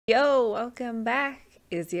Yo, welcome back.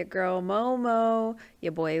 Is your girl Momo.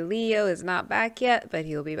 Your boy Leo is not back yet, but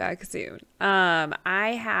he'll be back soon.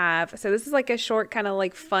 So this is like a short kind of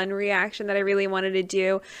like fun reaction that I really wanted to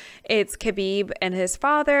do. It's Khabib and his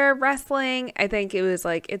father wrestling. I think it was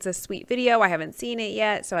like, it's a sweet video. I haven't seen it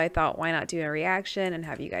yet, so I thought why not do a reaction and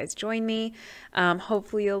have you guys join me.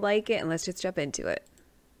 Hopefully you'll like it, and let's just jump into it.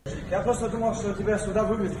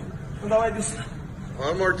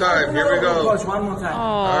 One more time, here we go. Coach, one more time.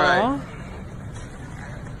 All right.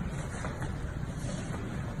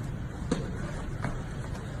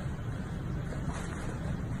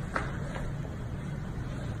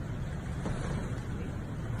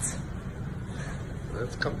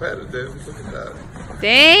 That's competitive. Look at that.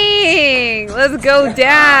 Dang! Let's go,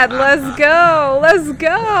 Dad! Let's go! Let's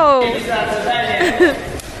go!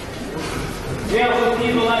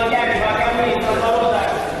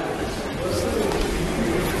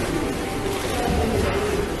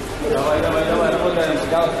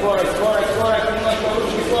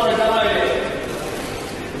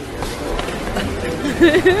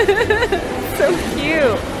 So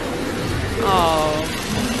cute. Oh,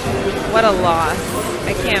 what a loss.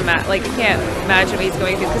 I can't imagine what he's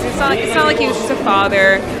going through, because it's not like he was just a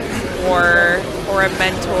father or a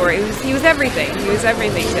mentor. He was everything. He was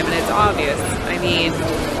everything to him, and it's obvious. I mean,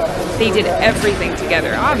 they did everything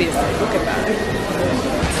together. Obviously, look at that.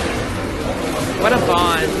 What a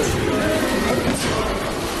bond.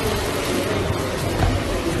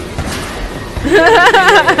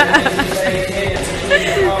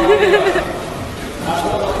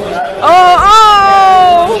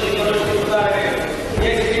 Oh!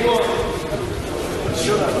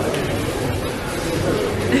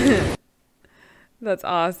 That's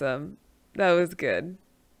awesome. That was good.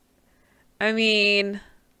 I mean,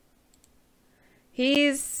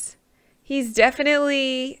 he's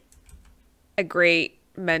definitely a great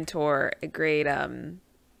mentor, a great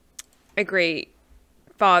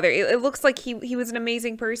father. It looks like he was an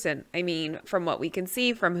amazing person. I mean, from what we can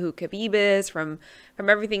see, from who Khabib is, from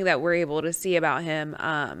everything that we're able to see about him,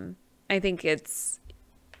 I think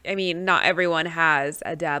I mean, not everyone has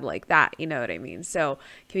a dad like that, you know what I mean? So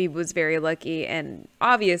Khabib was very lucky, and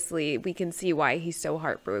obviously we can see why he's so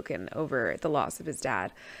heartbroken over the loss of his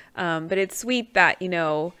dad. But it's sweet that, you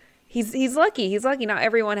know, he's lucky. He's lucky. Not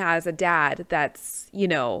everyone has a dad that's, you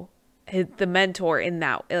know, the mentor in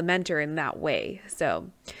that way. So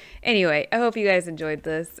anyway, I hope you guys enjoyed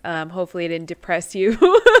this. Hopefully it didn't depress you.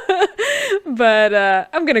 But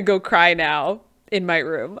I'm gonna go cry now in my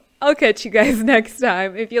room. I'll catch you guys next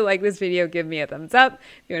time. If you like this video, give me a thumbs up.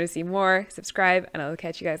 If you want to see more, subscribe, and I'll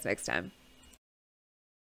catch you guys next time.